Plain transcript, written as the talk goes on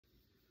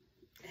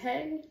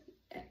Hey,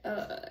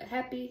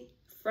 happy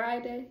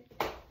Friday.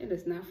 It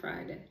is not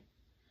Friday.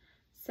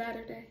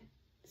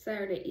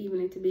 Saturday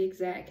evening to be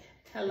exact.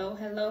 Hello,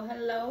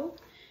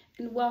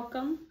 and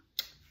welcome.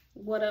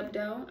 What up,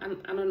 though?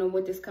 I don't know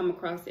what this come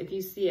across. If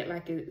you see it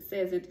like it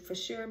says it for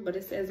sure, but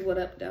it says what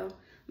up, though.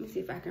 Let me see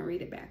if I can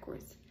read it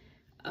backwards.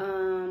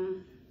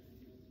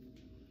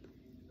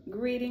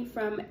 Greeting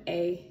from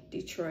a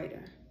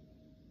Detroiter.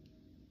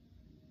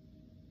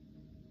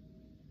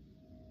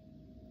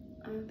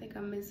 I don't think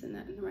I'm missing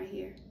nothing right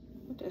here.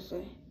 What does that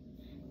say?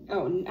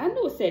 Oh, I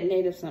knew it said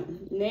native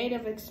something.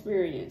 Native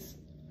experience.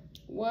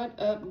 What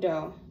up,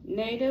 though?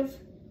 Native,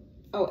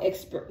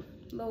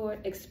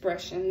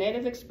 expression.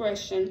 Native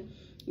expression,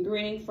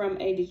 greeting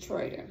from a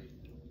Detroiter.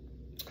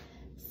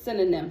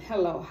 Synonym,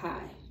 hello,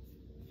 hi.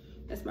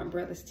 That's my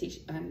brother's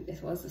t-shirt.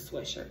 It was a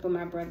sweatshirt, but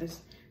my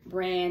brother's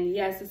brand.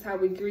 Yes, it's how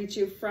we greet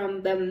you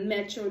from the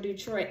Metro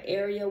Detroit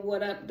area.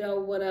 What up, though?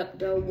 What up,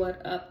 though?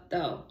 What up,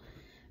 though?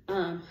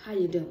 How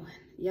you doing?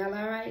 Y'all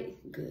all right?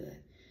 Good.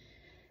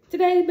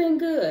 Today's been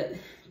good.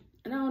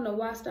 And I don't know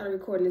why I started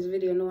recording this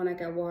video knowing I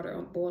got water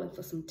on boiling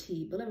for some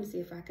tea. But let me see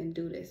if I can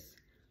do this.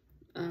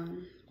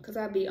 Because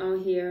I'll be on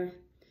here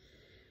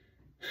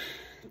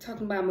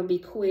talking about I'm going to be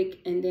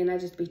quick. And then I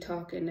just be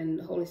talking and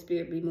the Holy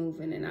Spirit be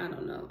moving. And I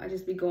don't know. I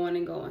just be going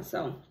and going.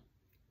 So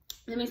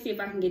let me see if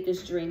I can get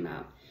this dream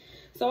out.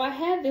 So I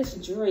had this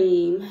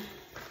dream.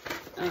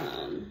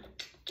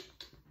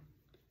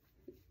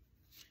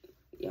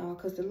 Y'all,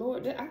 because the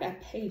Lord, I got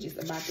pages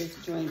about this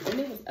dream. And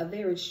it was a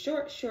very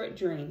short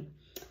dream.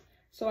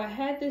 So I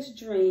had this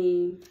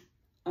dream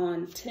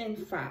on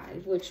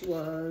 10/5, which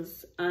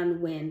was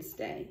on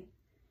Wednesday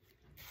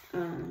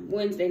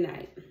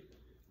night.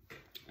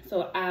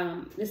 So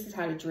this is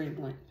how the dream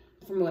went,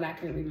 from what I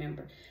can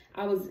remember.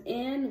 I was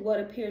in what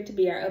appeared to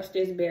be our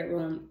upstairs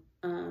bedroom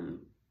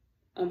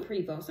on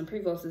Prevost, and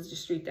Prevost is the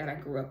street that I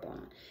grew up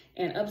on.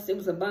 And it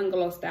was a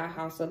bungalow style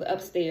house, so the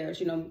upstairs,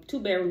 2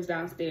 bedrooms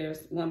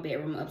downstairs, 1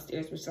 bedroom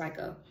upstairs, which is like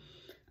a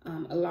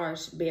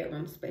large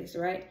bedroom space,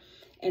 right?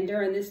 And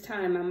during this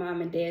time, my mom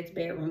and dad's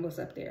bedroom was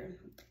up there.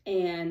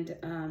 And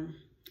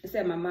it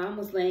said my mom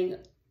was laying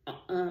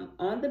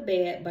on the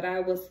bed, but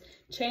I was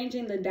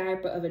changing the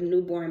diaper of a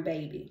newborn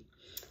baby.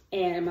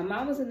 And my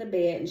mom was in the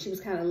bed, and she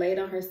was kind of laid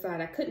on her side.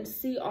 I couldn't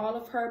see all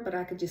of her, but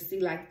I could just see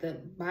like the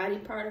body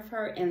part of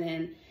her. And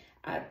then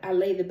I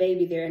laid the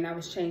baby there, and I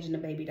was changing the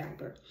baby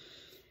diaper,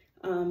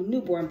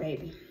 newborn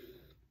baby.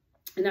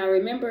 And I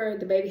remember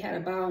the baby had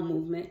a bowel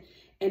movement,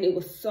 and it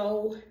was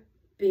so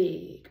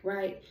big,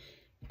 right?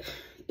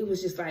 It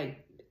was just like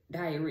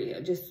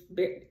diarrhea. Just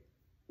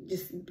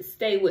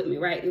stay with me,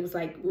 right? It was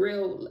like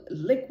real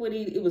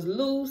liquidy. It was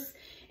loose,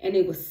 and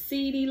it was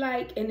seedy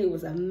like, and it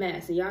was a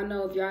mess. And y'all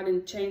know, if y'all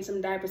didn't change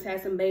some diapers,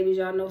 had some babies,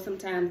 y'all know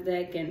sometimes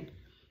that can,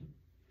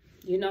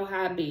 you know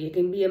how it be. It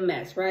can be a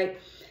mess, right?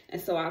 And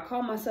so I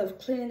call myself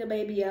cleaning the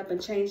baby up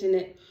and changing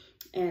it,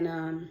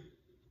 and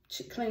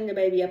cleaning the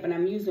baby up, and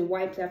I'm using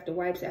wipes after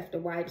wipes after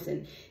wipes.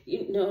 And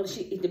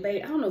the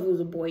baby, I don't know if it was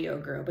a boy or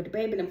a girl, but the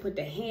baby done put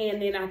the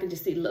hand in. I could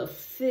just see little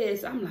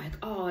fist. I'm like,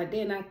 oh.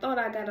 Then I thought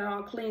I got it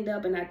all cleaned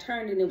up, and I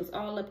turned and it was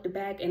all up the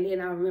back. And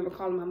then I remember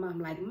calling my mom,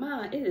 like,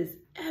 Mom, it is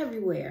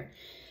everywhere.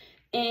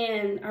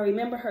 And I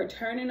remember her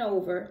turning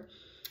over,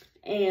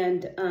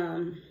 and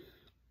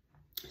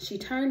she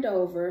turned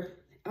over.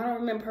 I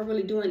don't remember her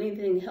really doing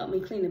anything to help me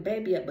clean the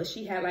baby up, but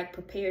she had like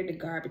prepared the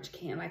garbage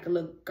can, like a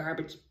little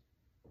garbage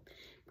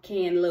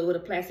can with a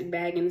plastic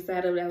bag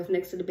inside of it that was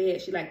next to the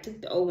bed. She like took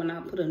the old one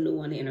out, put a new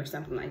one in or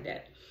something like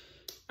that.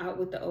 Out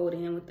with the old,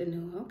 in with the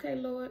new. Okay,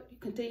 Lord, you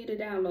continue to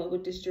download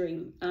with this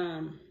dream.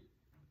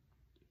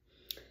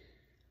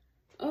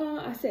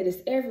 I said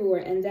it's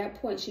everywhere. And at that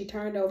point, she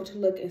turned over to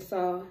look and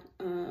saw,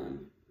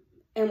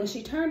 and when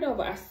she turned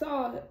over, I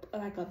saw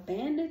like a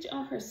bandage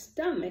on her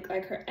stomach,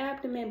 like her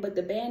abdomen, but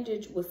the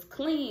bandage was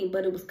clean,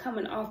 but it was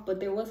coming off, but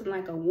there wasn't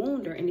like a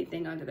wound or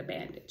anything under the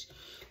bandage.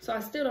 So I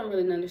still don't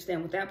really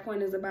understand what that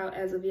point is about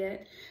as of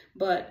yet.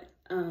 But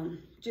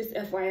just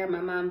FYI, my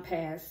mom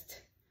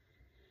passed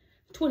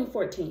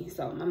 2014,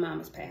 so my mom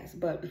has passed.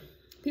 But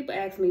people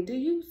ask me, do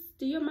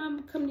your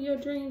mom come to your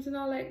dreams and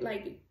all that?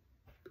 Like,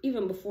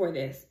 even before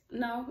this,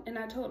 no. And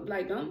I told,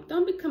 like,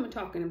 don't be coming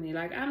talking to me.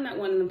 Like, I'm not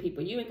one of them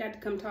people. You ain't got to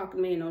come talk to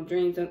me in no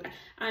dreams.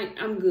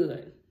 I'm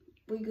good.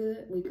 We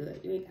good.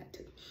 You ain't got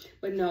to.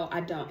 But no,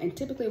 I don't. And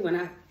typically when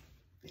I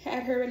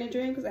had her in a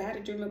dream, because I had a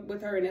dream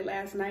with her in it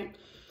last night,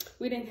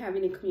 we didn't have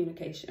any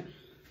communication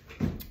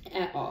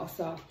at all.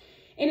 So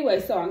anyway,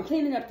 so I'm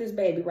cleaning up this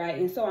baby, right?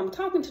 And so I'm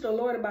talking to the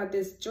Lord about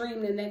this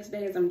dream the next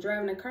day as I'm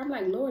driving the car. I'm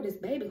like, Lord, this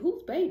baby,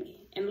 whose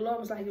baby? And the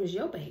Lord was like, it was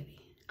your baby.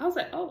 I was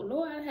like, oh,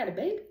 Lord, I had a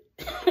baby.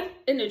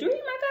 In the dream,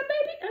 I got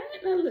baby.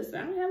 Now listen,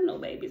 I don't have no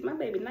babies. My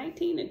baby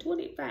 19 and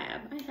 25. I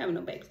ain't having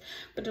no babies.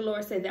 But the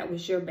Lord said that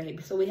was your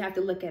baby. So we have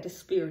to look at it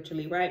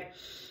spiritually, right?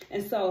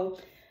 And so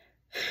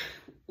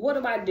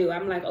what do?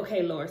 I'm like,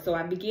 okay, Lord. So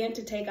I began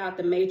to take out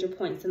the major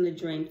points in the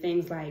dream.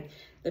 Things like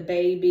the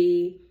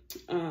baby,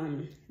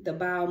 the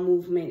bowel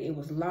movement. It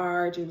was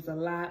large. It was a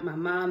lot. My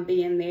mom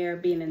being there,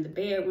 being in the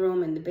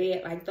bedroom, in the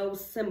bed, like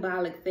those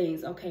symbolic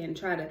things. Okay, and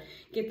try to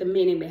get the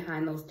meaning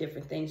behind those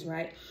different things,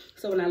 right?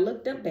 So when I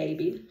looked up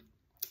baby,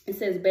 it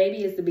says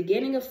baby is the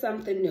beginning of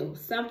something new,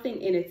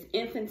 something in its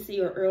infancy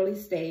or early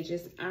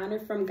stages, honor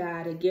from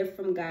God, a gift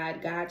from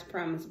God, God's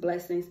promise,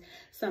 blessings,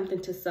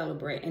 something to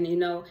celebrate. And you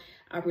know,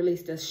 I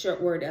released a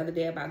short word the other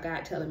day about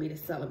God telling me to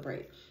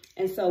celebrate.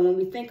 And so when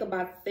we think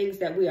about things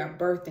that we are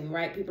birthing,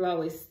 right? People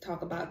always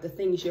talk about the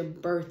things you're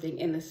birthing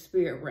in the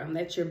spirit realm.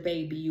 That's your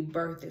baby. You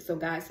birthed it. So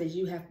God says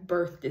you have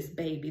birthed this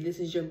baby. This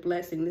is your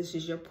blessing. This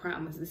is your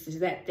promise. This is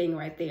that thing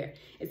right there.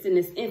 It's in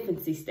this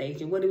infancy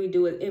stage. And what do we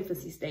do at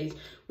infancy stage?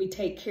 We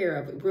take care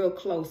of it real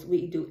close.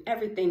 We do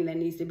everything that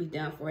needs to be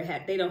done for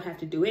it. They don't have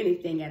to do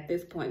anything at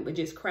this point, but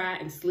just cry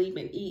and sleep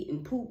and eat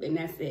and poop, and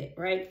that's it,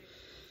 right?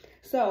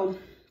 So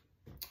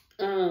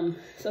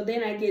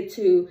then I get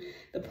to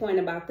the point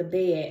about the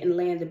bed and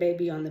laying the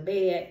baby on the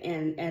bed,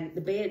 and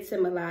the bed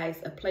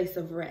symbolized a place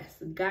of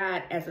rest.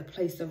 God as a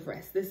place of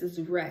rest. This is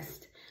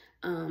rest.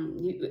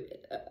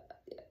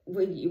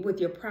 With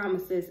your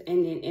promises,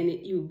 and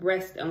you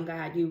rest on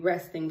God. You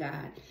rest in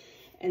God.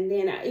 And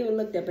then I even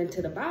looked up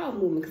into the bowel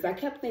movement because I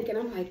kept thinking,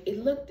 I'm like, it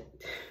looked,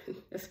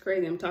 that's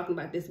crazy I'm talking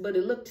about this, but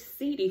it looked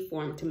seedy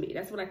form to me.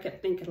 That's what I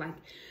kept thinking. Like,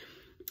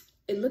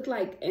 it looked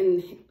like,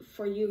 and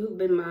for you who've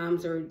been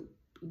moms or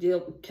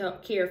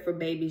care for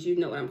babies, you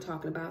know what I'm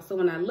talking about. So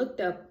when I looked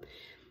up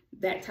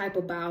that type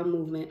of bowel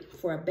movement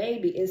for a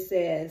baby, it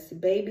says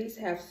babies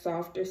have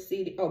softer,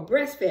 seedy,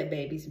 breastfed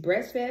babies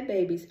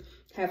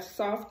have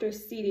softer,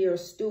 seedier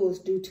stools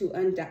due to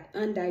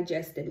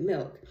undigested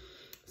milk.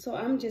 So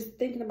I'm just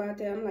thinking about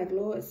that. I'm like,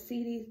 Lord,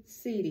 seedy.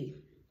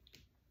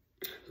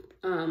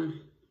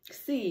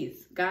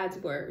 Seeds, God's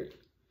word,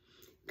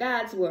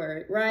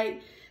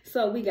 right?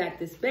 So we got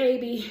this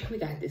baby, we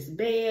got this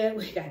bed,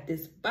 we got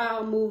this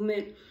bowel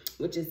movement,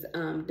 which is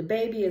the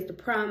baby is the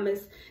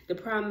promise. The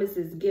promise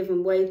is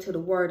giving way to the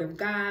word of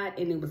God,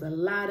 and it was a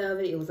lot of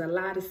it. It was a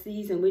lot of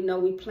seeds, and we know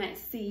we plant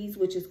seeds,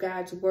 which is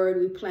God's word.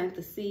 We plant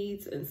the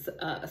seeds, and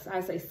I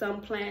say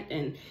some plant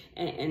and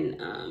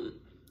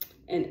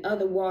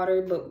other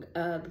water,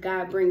 but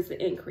God brings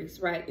the increase,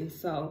 right? And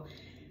so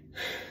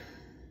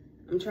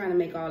I'm trying to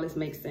make all this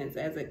make sense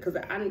because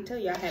I didn't tell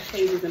you I had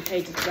pages and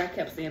pages, because I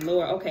kept saying,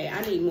 Lord, okay, I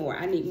need more.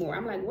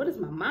 I'm like, what does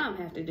my mom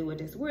have to do with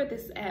this? Where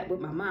this at with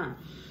my mom?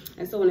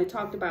 And so when it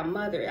talked about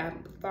mother, I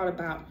thought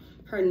about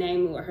her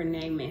name, what her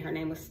name meant. Her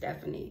name was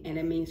Stephanie, and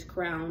it means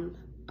crown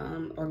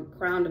or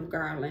crown of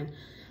garland.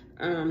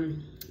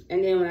 And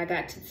then when I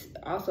got to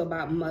also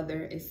about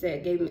mother, it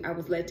said, I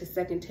was led to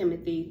 2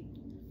 Timothy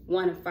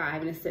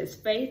 1:5, and it says,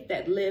 faith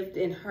that lived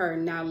in her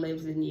now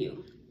lives in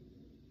you.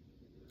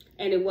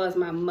 And it was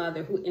my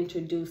mother who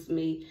introduced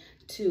me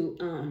to,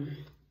 y'all,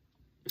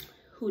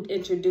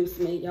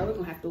 we're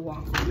gonna have to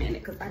walk for a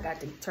minute because I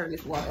got to turn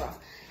this water off.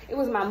 It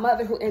was my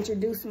mother who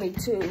introduced me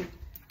to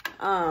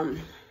a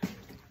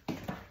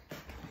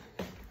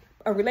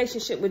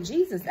relationship with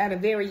Jesus at a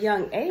very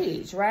young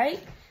age,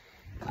 right?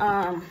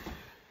 All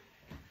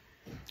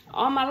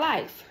my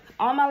life,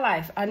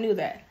 I knew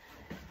that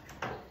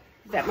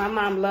my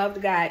mom loved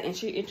God, and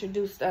she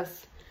introduced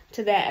us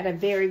to that at a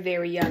very,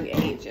 very young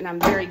age, and I'm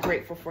very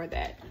grateful for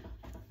that.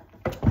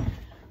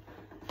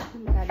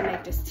 I gotta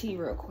make this tea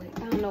real quick.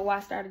 I don't know why I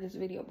started this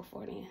video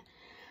before then,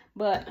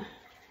 but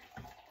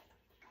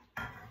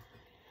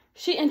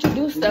she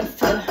introduced us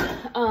to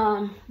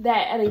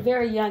that at a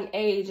very young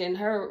age, and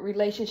her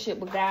relationship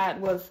with God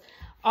was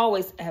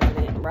always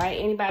evident, right?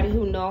 Anybody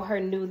who know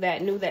her knew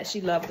that she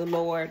loved the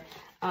Lord.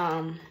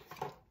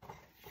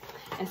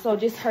 And so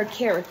just her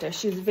character,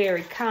 she was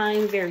very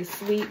kind, very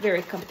sweet,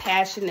 very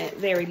compassionate,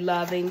 very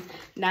loving,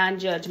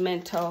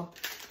 non-judgmental.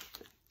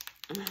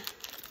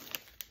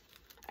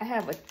 I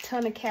have a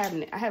ton of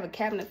cabinet. I have a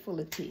cabinet full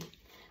of tea.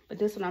 But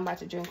this one I'm about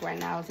to drink right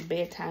now is a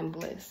bedtime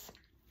bliss.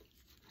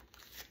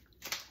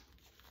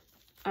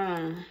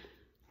 I'm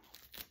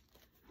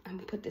going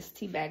to put this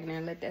tea bag in there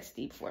and let that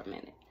steep for a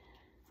minute.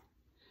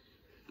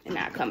 And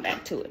I'll come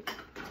back to it.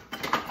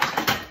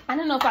 I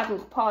don't know if I can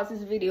pause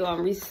this video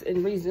and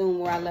resume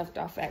where I left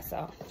off at,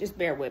 so just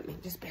bear with me.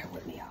 Just bear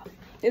with me, y'all.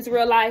 It's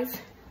real life.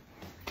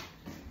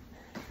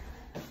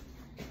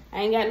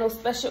 I ain't got no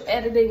special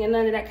editing and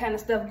none of that kind of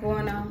stuff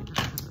going on.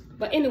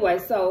 But anyway,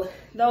 so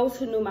those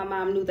who knew my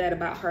mom knew that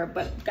about her,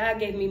 but God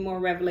gave me more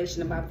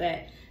revelation about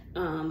that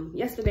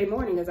yesterday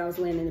morning as I was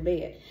laying in the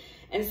bed.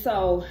 And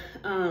so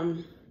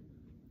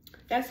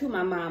that's who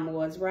my mom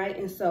was, right?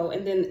 And so,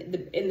 and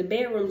then in the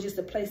bedroom, just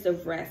a place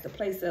of rest, a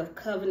place of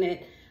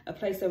covenant, a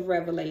place of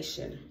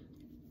revelation.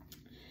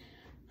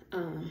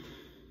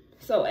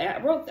 So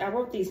I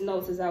wrote these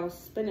notes as I was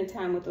spending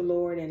time with the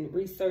Lord and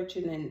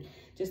researching and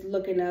just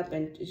looking up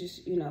and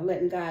just, you know,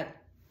 letting God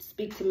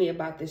speak to me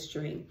about this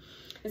dream.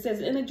 It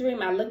says, in a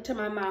dream, I looked to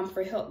my mom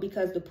for help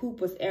because the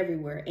poop was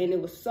everywhere, and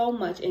it was so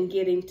much and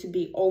getting to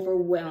be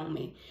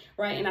overwhelming,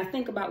 right? And I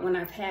think about when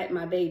I've had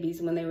my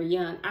babies when they were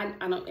young. I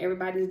don't,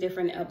 everybody's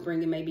different,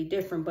 upbringing may be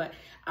different, but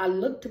I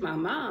looked to my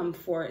mom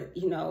for,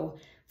 you know,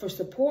 for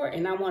support,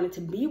 and I wanted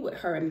to be with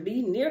her and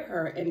be near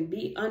her and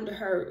be under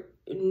her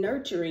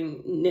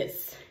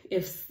nurturingness,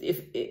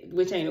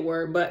 which ain't a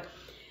word, but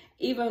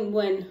even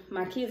when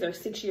my kids are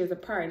 6 years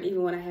apart, and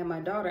even when I had my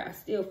daughter, I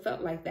still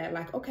felt like that.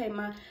 Like, okay, how am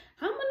I know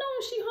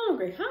if she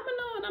hungry? How am I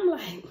know? And I'm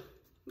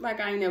like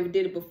I ain't never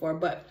did it before,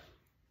 but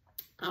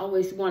I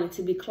always wanted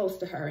to be close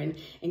to her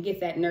and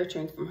get that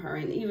nurturing from her.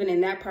 And even in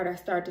that part, I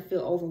started to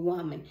feel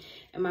overwhelming.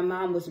 And my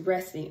mom was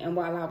resting. And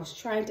while I was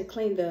trying to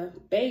clean the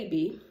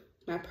baby,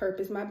 my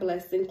purpose, my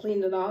blessing,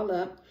 clean it all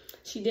up,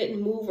 she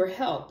didn't move or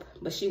help,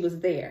 but she was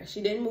there.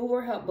 She didn't move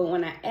or help, but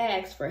when I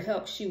asked for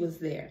help, she was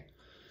there.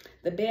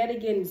 The bed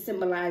again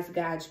symbolized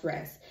God's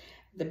rest.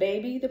 The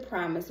baby, the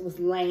promise, was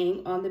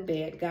laying on the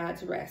bed,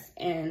 God's rest.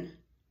 And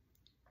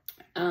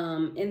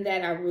in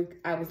that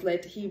I was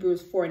led to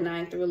Hebrews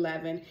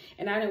 4:9-11.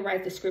 And I didn't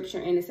write the scripture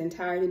in its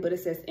entirety, but it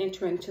says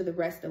enter into the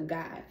rest of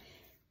God.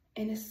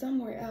 And it's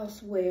somewhere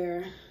else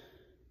where,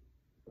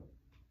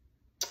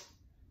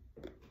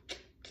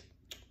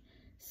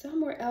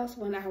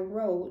 when I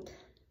wrote,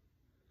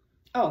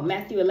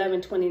 Matthew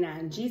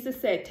 11:29, Jesus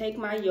said, take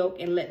my yoke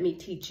and let me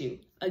teach you.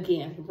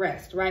 Again,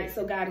 rest, right?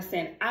 So God is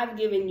saying, I've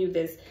given you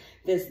this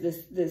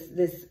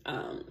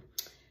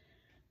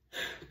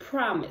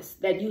promise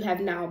that you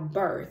have now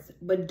birthed,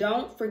 but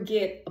don't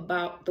forget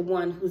about the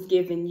one who's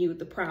given you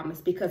the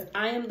promise, because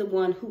I am the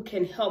one who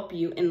can help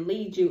you and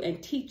lead you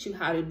and teach you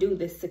how to do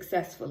this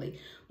successfully.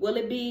 Will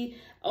it be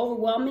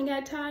overwhelming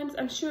at times?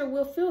 I'm sure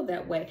we'll feel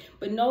that way,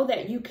 but know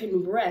that you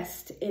can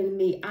rest in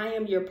me. I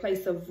am your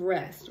place of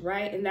rest,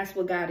 right? And that's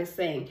what God is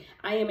saying.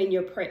 I am in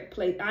your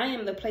place. I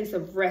am the place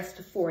of rest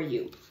for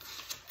you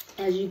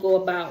as you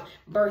go about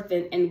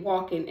birthing and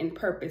walking in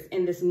purpose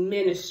in this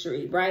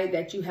ministry, right,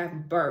 that you have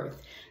birthed.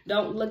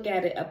 Don't look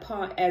at it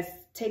as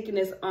taking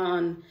this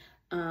on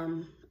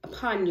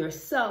upon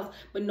yourself,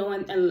 but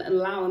knowing and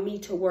allowing me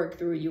to work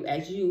through you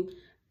as you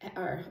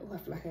are. Oh, I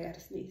feel like I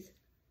gotta sneeze.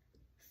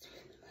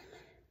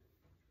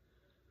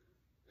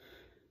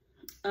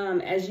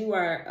 As you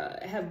are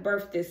have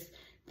birthed this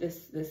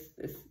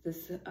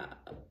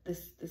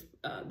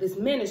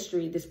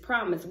ministry, this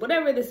promise,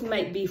 whatever this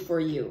might be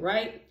for you,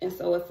 right? And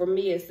so for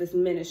me, it's this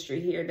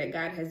ministry here that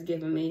God has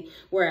given me,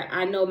 where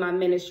I know my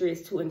ministry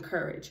is to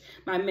encourage.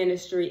 My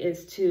ministry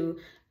is to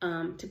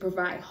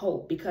provide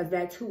hope, because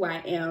that's who I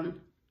am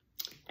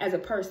as a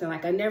person.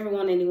 Like, I never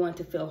want anyone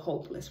to feel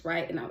hopeless,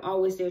 right? And I'm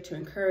always there to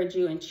encourage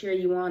you and cheer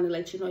you on and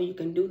let you know you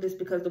can do this,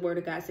 because the word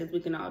of God says we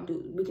can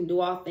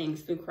do all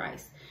things through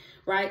Christ.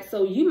 Right?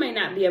 So you may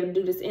not be able to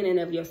do this in and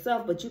of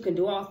yourself, but you can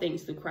do all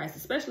things through Christ,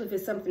 especially if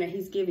it's something that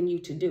he's given you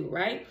to do,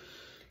 right?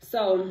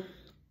 So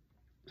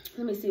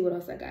let me see what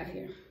else I got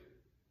here.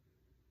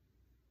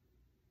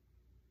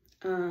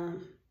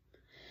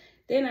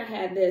 Then I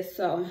had this.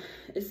 So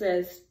it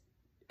says,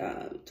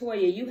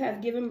 Toya, you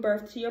have given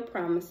birth to your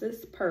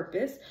promises,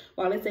 purpose,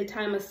 while it's a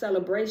time of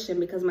celebration,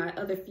 because my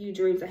other few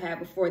dreams I had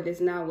before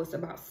this now was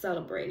about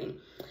celebrating.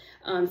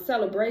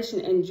 Celebration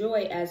and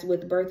joy, as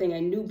with birthing a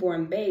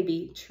newborn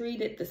baby.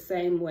 Treat it the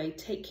same way.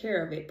 Take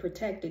care of it.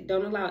 Protect it.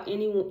 Don't allow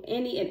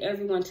any and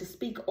everyone to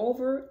speak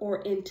over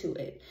or into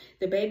it.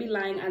 The baby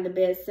lying on the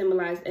bed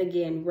symbolized,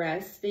 again,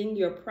 resting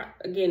your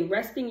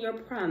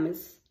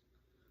promise.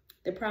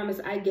 The promise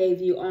I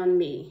gave you on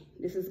me.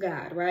 This is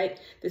God, right?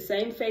 The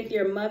same faith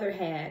your mother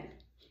had,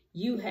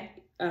 you have.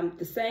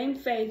 The same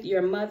faith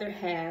your mother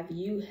have.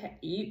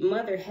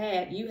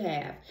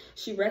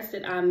 She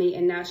rested on me,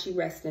 and now she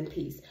rests in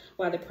peace.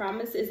 While the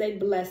promise is a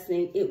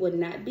blessing, it would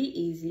not be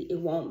easy. It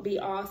won't be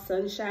all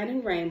sunshine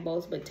and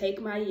rainbows, but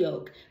take my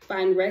yoke.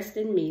 Find rest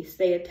in me.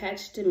 Stay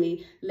attached to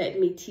me.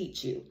 Let me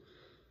teach you.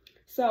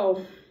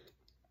 So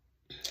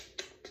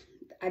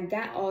I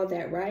got all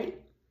that right.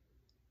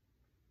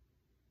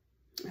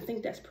 I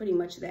think that's pretty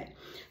much that.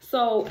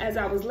 So as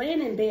I was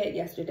laying in bed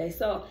yesterday,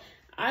 so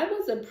I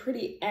was a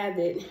pretty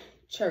avid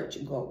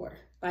church goer.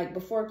 Like,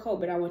 before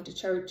COVID, I went to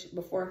church.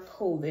 Before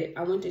COVID,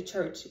 I went to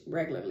church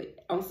regularly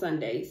on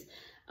Sundays.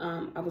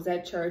 I was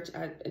at church.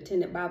 I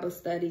attended Bible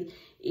study.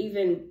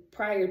 Even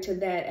prior to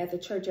that, at the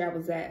church I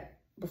was at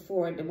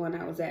before, the one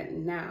I was at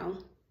now,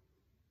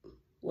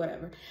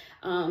 whatever,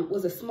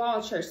 was a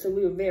small church. So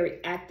we were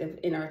very active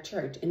in our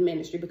church and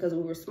ministry because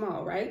we were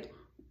small, right?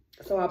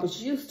 So I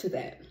was used to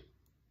that.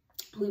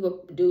 We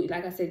would do,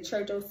 like I said,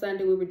 church on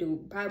Sunday. We would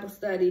do Bible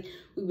study.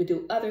 We would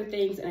do other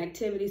things and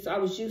activities. So I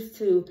was used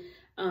to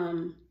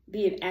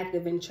being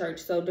active in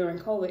church. So during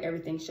COVID,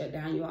 everything shut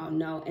down, you all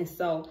know. And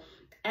so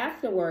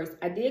afterwards,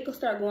 I did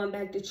start going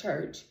back to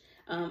church.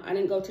 I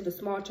didn't go to the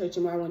small church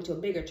anymore. I went to a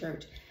bigger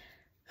church.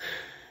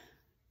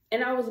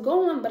 And I was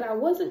going, but I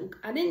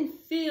didn't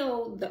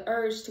feel the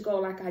urge to go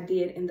like I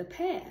did in the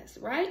past,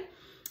 right?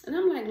 And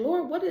I'm like,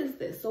 Lord, what is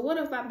this? So what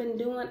have I been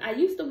doing? I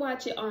used to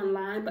watch it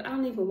online, but I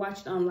don't even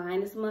watch it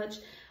online as much.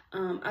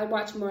 I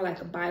watch more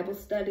like a Bible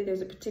study.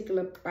 There's a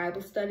particular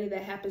Bible study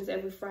that happens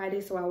every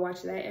Friday. So I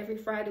watch that every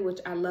Friday, which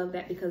I love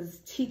that because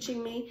it's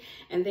teaching me.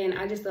 And then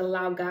I just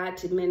allow God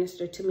to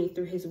minister to me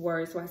through his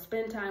word. So I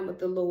spend time with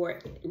the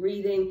Lord,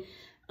 reading,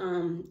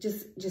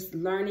 just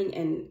learning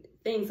and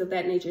things of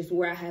that nature is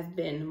where I have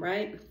been,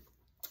 right?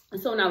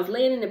 And so when I was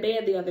laying in the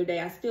bed the other day,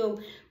 I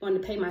still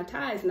wanted to pay my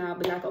tithes. Now I'll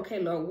be like, okay,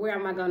 Lord, where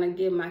am I going to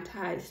give my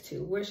tithes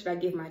to? Where should I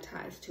give my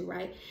tithes to,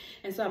 right?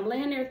 And so I'm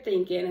laying there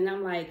thinking, and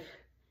I'm like,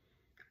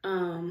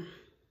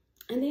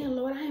 and then,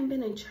 Lord, I ain't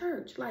been in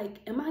church. Like,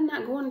 am I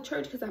not going to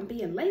church because I'm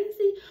being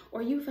lazy?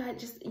 Or you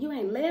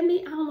ain't led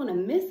me? I don't want to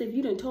miss it. If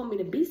you done told me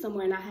to be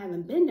somewhere and I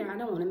haven't been there, I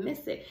don't want to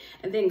miss it.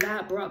 And then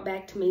God brought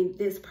back to me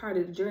this part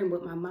of the dream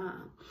with my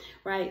mom,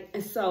 right?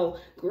 And so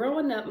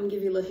growing up, I'm going to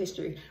give you a little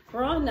history.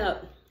 Growing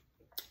up,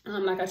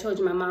 like I told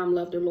you, my mom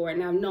loved the Lord,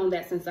 and I've known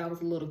that since I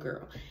was a little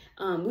girl.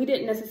 We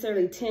didn't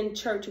necessarily attend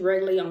church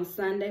regularly on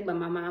Sunday, but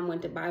my mom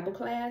went to Bible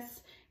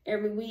class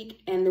every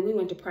week, and then we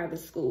went to private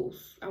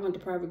schools. I went to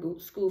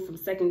private school from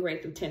 2nd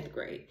grade through 10th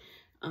grade.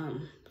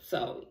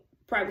 So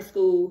private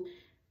school,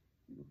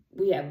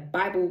 we had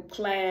Bible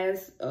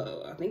class.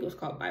 I think it was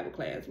called Bible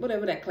class,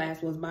 whatever that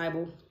class was,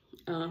 Bible.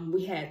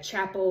 We had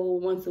chapel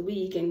once a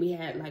week, and we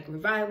had like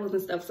revivals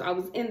and stuff. So I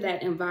was in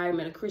that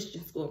environment, a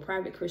Christian school, a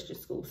private Christian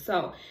school.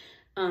 So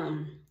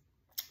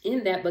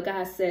in that, but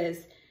God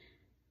says,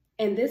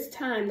 and this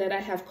time that I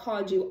have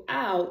called you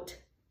out,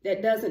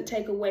 that doesn't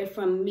take away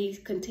from me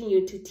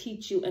continue to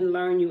teach you and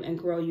learn you and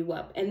grow you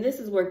up. And this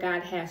is where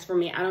God has for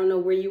me. I don't know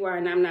where you are,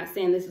 and I'm not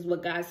saying this is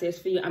what God says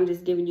for you. I'm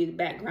just giving you the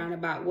background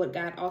about what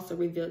God also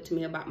revealed to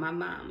me about my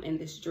mom in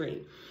this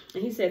dream.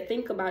 And he said,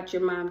 think about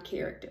your mom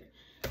character.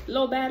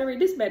 Low battery,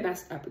 this better not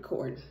stop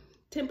recording.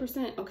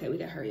 10%? Okay, we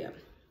gotta hurry up.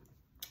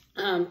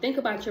 Think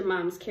about your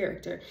mom's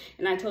character.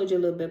 And I told you a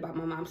little bit about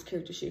my mom's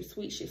character. She was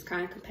sweet, she was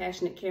kind,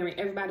 compassionate, caring.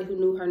 Everybody who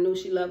knew her knew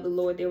she loved the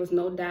Lord. There was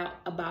no doubt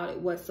about it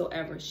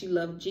whatsoever. She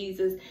loved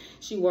Jesus,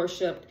 she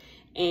worshiped,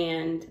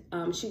 and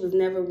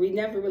we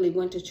never really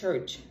went to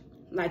church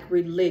like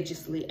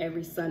religiously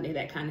every Sunday,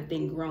 that kind of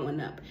thing growing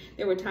up.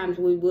 There were times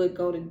we would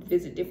go to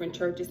visit different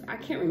churches. I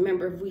can't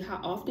remember how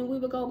often we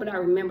would go, but I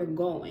remember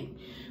going,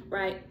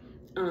 right?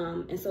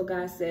 And so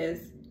God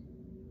says,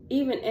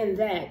 even in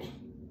that,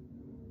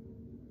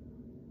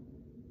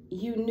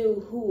 you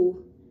knew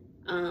who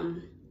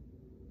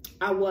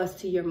I was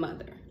to your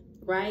mother,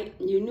 right?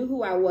 You knew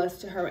who I was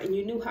to her, and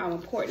you knew how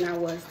important I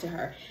was to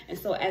her. And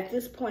so at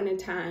this point in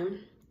time,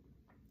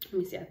 let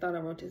me see, I thought I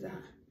wrote this out.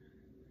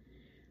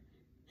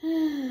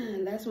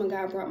 That's when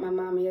God brought my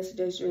mom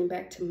yesterday's dream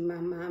back to my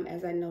mom,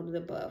 as I noted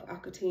above. I'll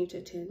continue to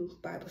attend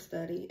Bible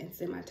study and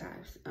send my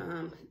tithes.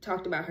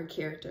 Talked about her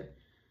character.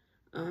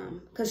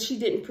 Because she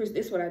didn't,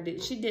 this is what I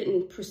did. She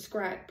didn't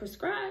subscribe.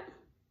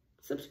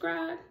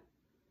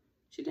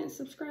 She didn't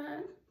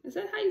subscribe. Is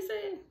that how you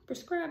say it?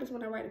 Prescribe is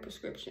when I write a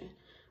prescription.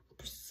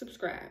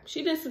 Subscribe.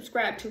 She didn't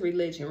subscribe to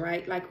religion,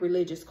 right? Like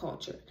religious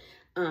culture.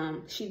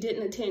 She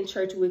didn't attend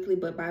church weekly,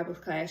 but Bible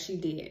class she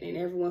did. And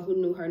everyone who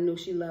knew her knew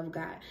she loved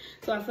God.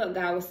 So I felt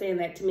God was saying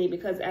that to me,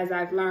 because as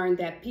I've learned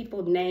that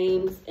people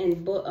names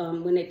and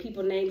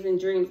people names in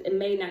dreams, it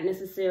may not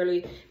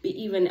necessarily be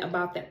even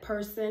about that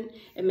person.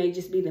 It may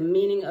just be the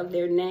meaning of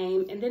their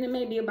name. And then it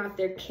may be about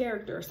their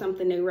character or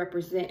something they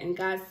represent. And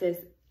God says,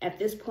 at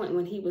this point,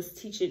 when he was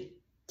teaching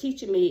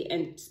me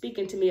and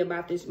speaking to me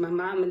about this, my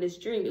mom in this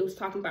dream, it was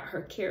talking about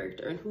her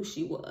character and who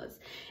she was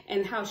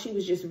and how she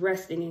was just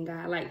resting in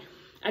God. Like,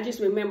 I just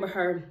remember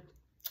her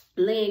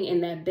laying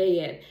in that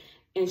bed,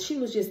 and she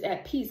was just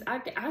at peace.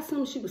 I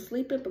assumed she was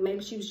sleeping, but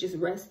maybe she was just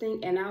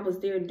resting, and I was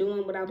there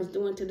doing what I was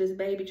doing to this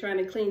baby, trying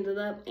to clean it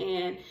up,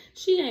 and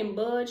she ain't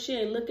budge, she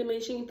ain't look at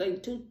me, she ain't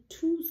think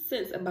two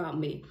cents about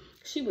me.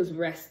 She was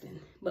resting,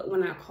 but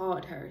when I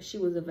called her, she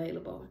was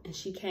available, and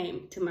she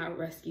came to my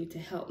rescue to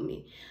help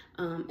me.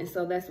 And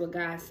so that's what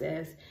God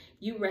says.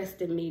 You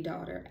rest in me,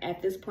 daughter.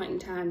 At this point in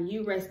time,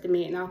 you rest in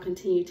me, and I'll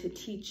continue to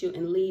teach you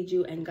and lead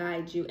you and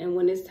guide you. And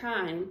when it's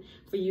time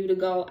for you to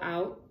go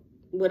out,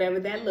 whatever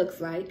that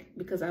looks like,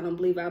 because I don't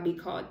believe I'll be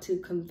called to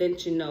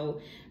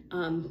conventional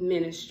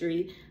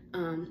ministry,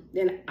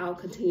 then I'll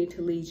continue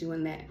to lead you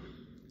in that.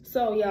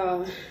 So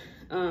y'all,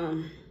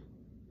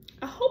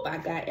 I hope I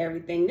got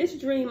everything. This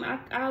dream,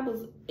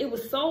 it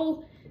was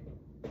so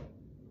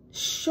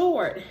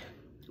short,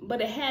 but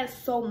it had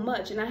so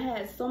much, and I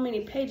had so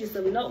many pages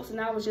of notes,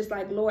 and I was just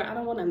like, Lord, I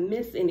don't want to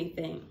miss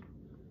anything.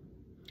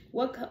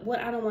 What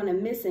I don't want to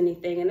miss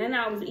anything. And then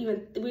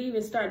we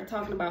even started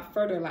talking about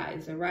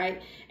fertilizer,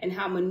 right? And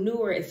how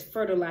manure is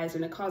fertilizer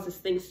and it causes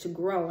things to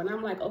grow. And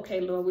I'm like, okay,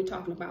 Lord, we're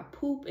talking about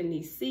poop and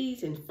these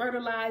seeds and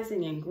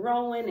fertilizing and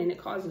growing, and it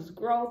causes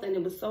growth. And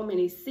it was so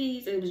many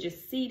seeds. It was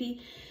just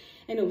seedy.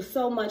 And it was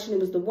so much, and it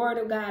was the word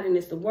of God, and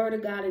it's the word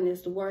of God, and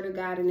it's the word of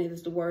God, and it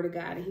is the word of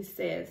God. And he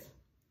says,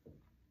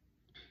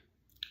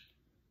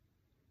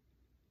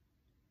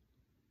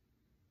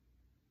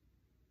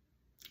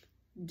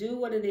 do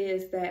what it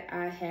is that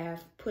I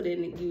have put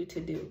in you to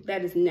do.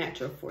 That is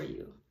natural for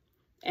you.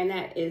 And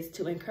that is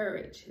to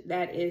encourage.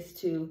 That is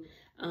to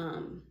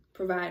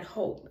provide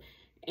hope.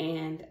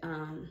 And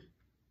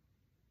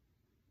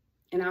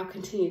I'll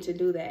continue to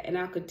do that. And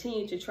I'll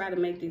continue to try to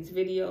make these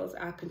videos.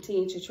 I'll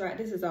continue to try.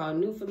 This is all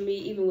new for me,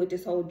 even with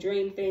this whole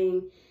dream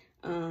thing.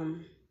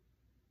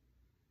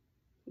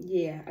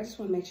 Yeah, I just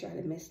want to make sure I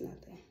didn't miss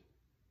nothing.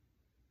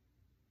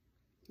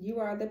 You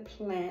are the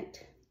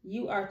plant.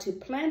 You are to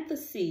plant the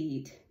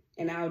seed,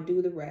 and I'll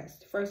do the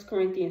rest. 1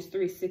 Corinthians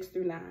 3, 6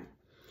 through 9.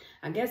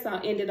 I guess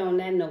I'll end it on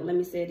that note. Let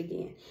me say it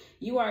again.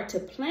 You are to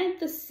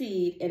plant the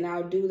seed, and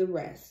I'll do the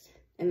rest.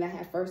 And I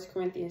have 1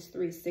 Corinthians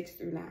 3, 6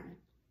 through 9.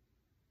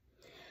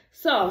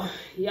 So,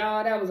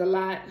 y'all, that was a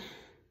lot.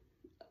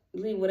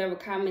 Leave whatever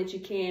comment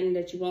you can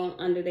that you want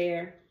under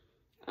there.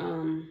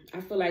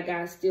 I feel like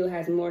God still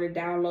has more to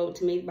download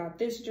to me about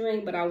this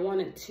dream, but I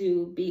wanted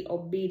to be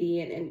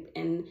obedient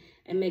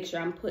and make sure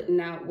I'm putting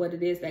out what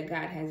it is that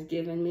God has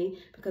given me,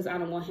 because I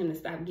don't want him to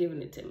stop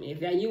giving it to me.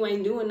 If you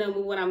ain't doing nothing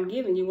with what I'm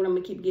giving you, I'm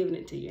going to keep giving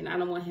it to you, and I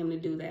don't want him to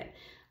do that.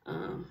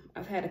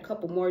 I've had a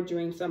couple more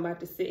dreams, so I'm about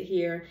to sit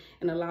here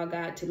and allow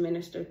God to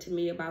minister to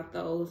me about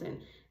those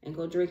and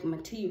go drink my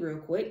tea real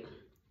quick.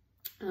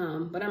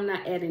 But I'm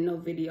not adding no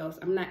videos.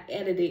 I'm not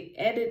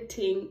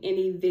editing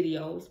any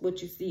videos.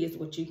 What you see is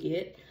what you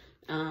get.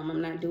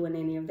 I'm not doing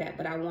any of that,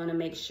 but I want to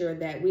make sure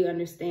that we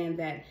understand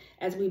that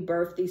as we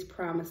birth these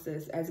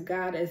promises, as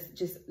God is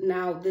just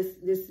now this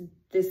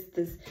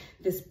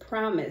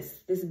promise,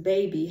 this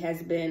baby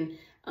has been,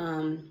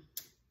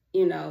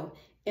 you know,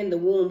 in the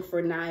womb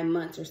for 9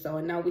 months or so,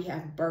 and now we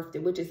have birthed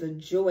it, which is a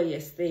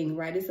joyous thing,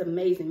 right? It's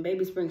amazing.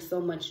 Babies bring so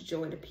much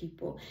joy to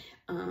people.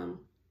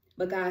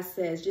 But God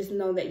says, just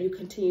know that you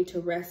continue to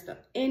rest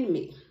in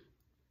me.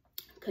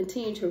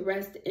 Continue to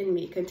rest in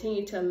me.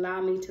 Continue to allow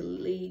me to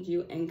lead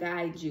you and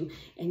guide you.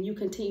 And you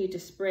continue to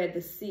spread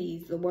the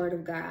seeds, the word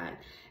of God.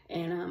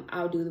 And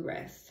I'll do the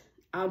rest.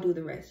 I'll do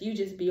the rest. You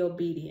just be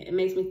obedient. It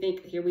makes me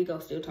think, here we go,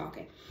 still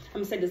talking. I'm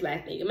going to say this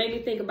last thing. It made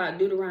me think about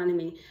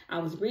Deuteronomy. I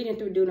was reading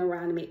through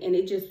Deuteronomy, and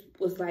it just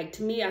was like,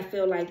 to me, I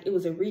feel like it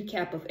was a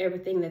recap of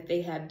everything that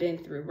they had been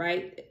through,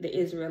 right? The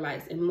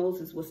Israelites. And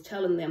Moses was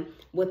telling them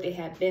what they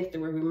had been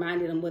through and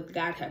reminding them what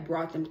God had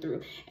brought them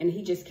through. And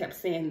he just kept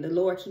saying, the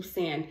Lord keeps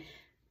saying,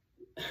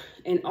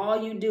 and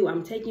all you do,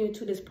 I'm taking you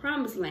to this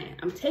promised land.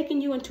 I'm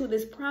taking you into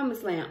this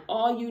promised land.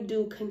 All you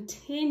do,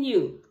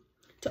 continue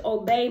to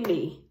obey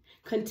me.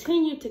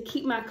 Continue to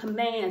keep my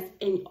commands,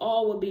 and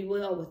all will be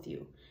well with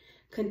you.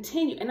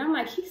 Continue. And I'm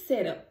like, he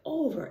said it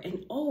over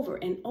and over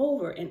and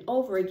over and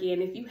over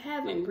again. If you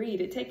haven't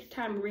read it, take your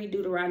time to read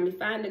Deuteronomy.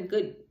 Find a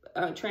good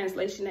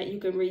translation that you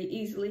can read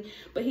easily.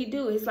 But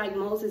it's like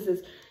Moses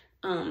is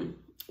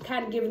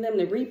kind of giving them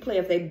the replay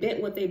of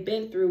what they've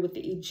been through with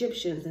the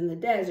Egyptians in the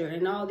desert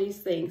and all these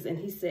things. And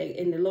he said,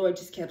 and the Lord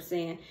just kept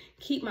saying,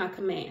 keep my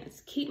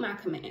commands, keep my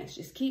commands,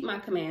 just keep my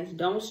commands.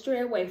 Don't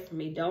stray away from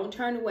me. Don't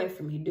turn away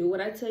from me. Do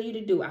what I tell you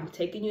to do. I'm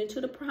taking you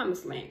into the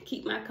promised land.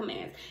 Keep my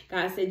commands.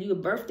 God said, you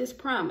birthed this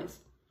promise.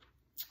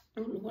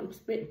 I don't know what I'm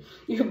spitting.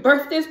 You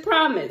birthed this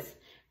promise.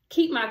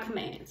 Keep my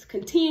commands.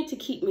 Continue to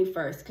keep me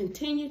first.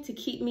 Continue to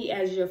keep me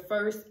as your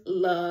first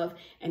love,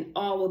 and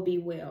all will be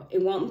well.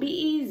 It won't be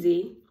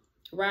easy.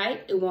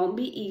 Right? It won't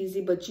be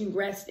easy, but you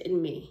rest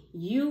in me.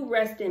 You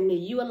rest in me.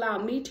 You allow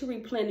me to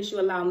replenish you.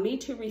 Allow me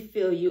to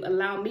refill you.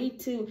 Allow me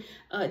to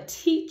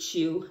teach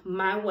you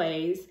my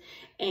ways,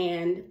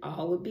 and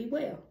all will be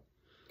well.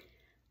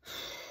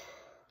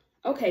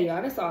 Okay,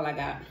 y'all, that's all I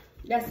got.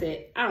 That's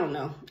it. I don't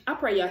know. I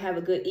pray y'all have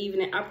a good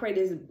evening. I pray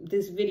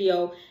this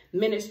video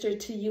minister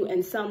to you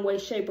in some way,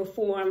 shape, or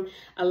form.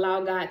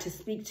 Allow God to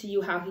speak to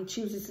you how he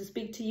chooses to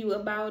speak to you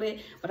about it.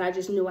 But I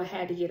just knew I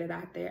had to get it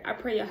out there. I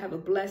pray y'all have a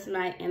blessed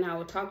night, and I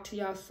will talk to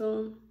y'all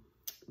soon.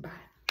 Bye.